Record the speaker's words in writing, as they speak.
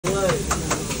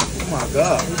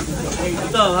God.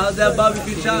 What's up? How's that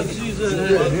barbecue chopped cheese in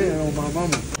there? Yeah, on my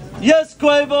mama. Yes,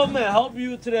 Quavo, man. Help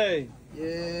you today.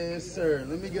 Yes, sir.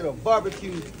 Let me get a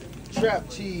barbecue trap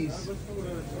cheese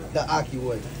the Aki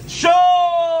way. Sure.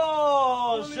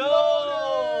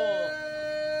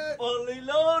 Fully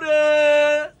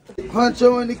loaded.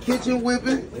 Huncho in the kitchen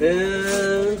whipping.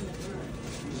 Yeah.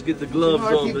 Let's get the gloves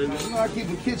on, baby. You know I keep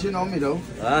the kitchen on me, though.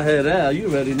 I hear that. You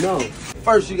already know.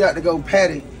 First, you got to go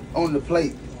patty on the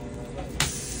plate.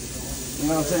 You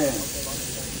know what I'm saying?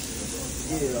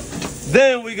 Yeah.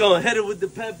 Then we gonna hit it with the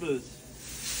peppers.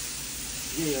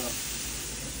 Yeah.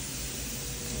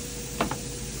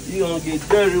 You gonna get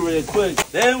dirty real quick.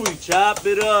 Then we chop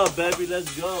it up, baby.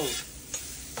 Let's go.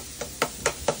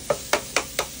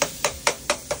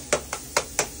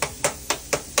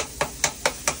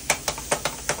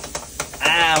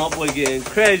 Ah, my boy getting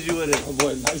crazy with it. My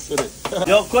boy nice with it.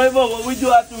 Yo, Quavo, what we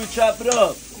do after we chop it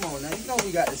up? Come on now, you know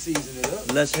we got to season it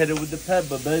up. Let's hit it with the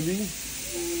pepper, baby.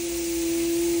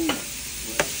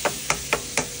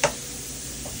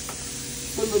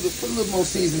 Put a little more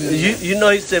seasoning. You know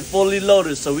he said fully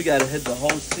loaded, so we gotta hit the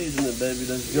whole seasoning, baby.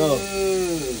 Let's go. Yeah.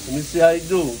 Let me see how you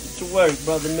do. Get your work,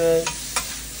 brother, man.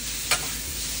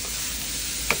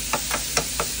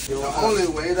 The only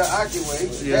way, the Aki way.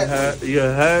 You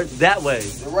heard? That way.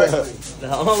 The right way.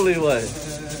 The only way.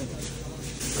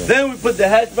 Then we put the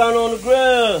hash brown on the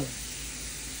grill.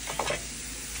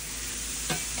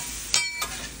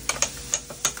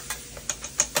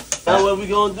 Now what we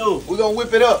gonna do? We're gonna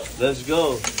whip it up. Let's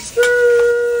go.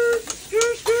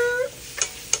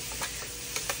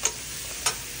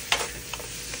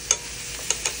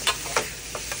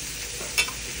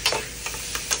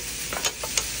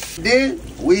 Then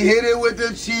we hit it with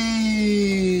the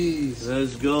cheese.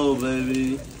 Let's go,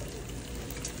 baby. I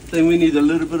think we need a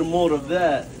little bit more of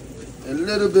that. A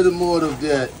little bit more of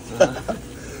that.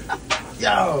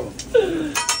 Yo.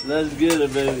 Let's get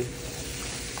it, baby.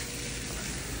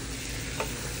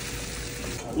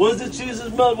 Once the cheese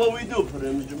is melted, what we do? Put it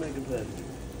in the Jamaican patty.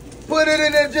 Put it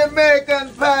in the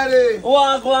Jamaican patty.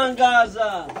 Wagwan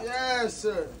Gaza. Yes,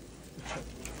 sir.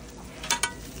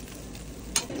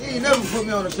 You ain't never put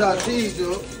me on the chopped cheese,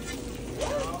 Joe.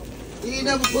 You ain't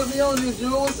never put me on this,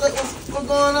 Joe. What's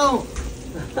going on?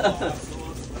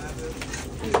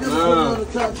 You never put me on the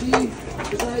chopped cheese.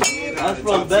 That's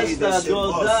from Best Side,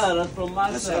 That's from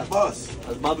my That's side. that boss.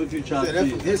 That's barbecue chopped Yeah, that's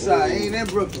cheese. from his side. Ain't in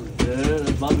Brooklyn. Yeah,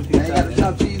 that's barbecue Ain't got the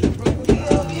chopped cheese in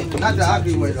Brooklyn. Not the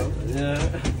Aki way, though. Yeah.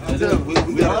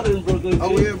 We are in Brooklyn.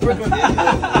 Oh, we in Brooklyn?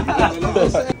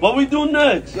 Yeah. What we do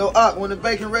next? Yo, Ak, when the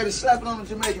bacon ready, slap it on the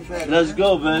Jamaican patty. Let's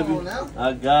go, baby. Come on now.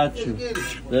 I got you. Let's get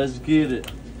it. Let's get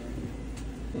it.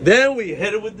 Then we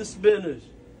hit it with the spinach.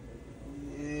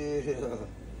 Yeah.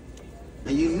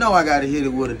 And you know I gotta hit it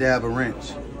with a dab of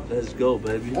ranch. Let's go,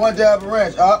 baby. One dab of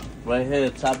ranch, Ak. Right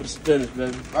here, top of the spinach,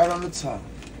 baby. Right on the top.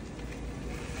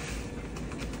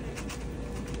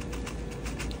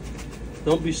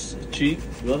 Don't be cheap.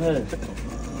 Go ahead.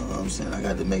 I'm saying I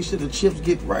got to make sure the chips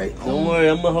get right. Don't worry,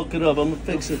 I'm gonna hook it up. I'm gonna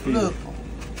fix it for you. Look,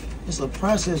 it's a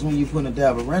process when you put a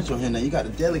dab of ranch on here. Now you got to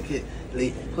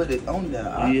delicately put it on there.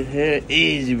 Ak. Your hair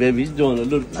easy, baby. He's doing a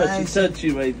little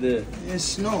touchy right there. It's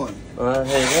snowing. I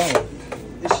hear that.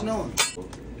 It's snowing.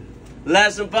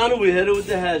 Last and final, we hit it with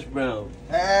the hash brown.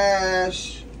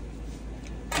 Hash.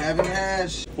 Having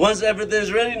hash. Once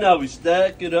everything's ready, now we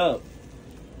stack it up.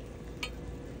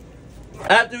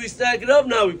 After we stack it up,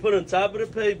 now we put on top of the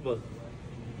paper.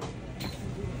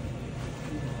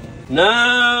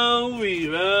 Now we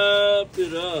wrap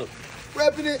it up.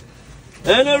 Wrapping it.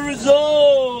 And the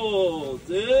result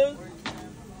is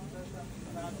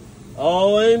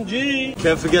OMG.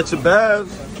 Can't forget your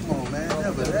bags. Come on, man.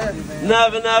 Never that, man.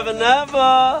 Never, never,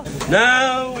 never.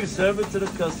 Now we serve it to the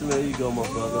customer. Here you go, my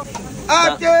brother.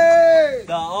 Okay.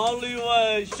 The only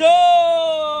way.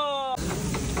 Sure.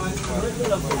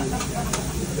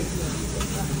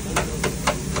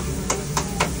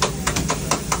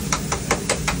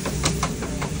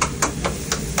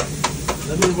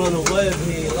 Let me run away if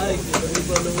he ain't like it. Let me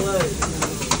run away.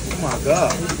 Oh my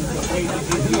God.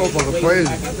 You motherfucker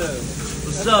crazy.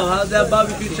 What's up? How's that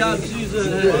barbecue chopped cheese in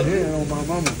here? Yeah, on my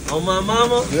mama. On my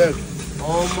mama? Yes.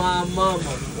 On my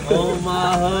mama. On my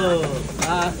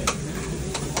hub.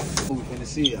 We finna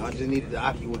see it. I just needed the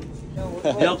Aki way.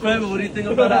 Yo, Quavo, what do you think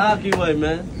about the Aki way,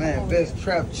 man? Man, best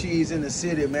trap cheese in the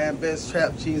city, man. Best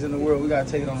trap cheese in the world. We gotta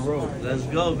take it on the road. Let's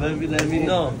go, baby. Let me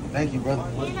know. Thank you, brother.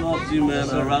 Much love to you, man.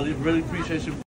 I really appreciate you.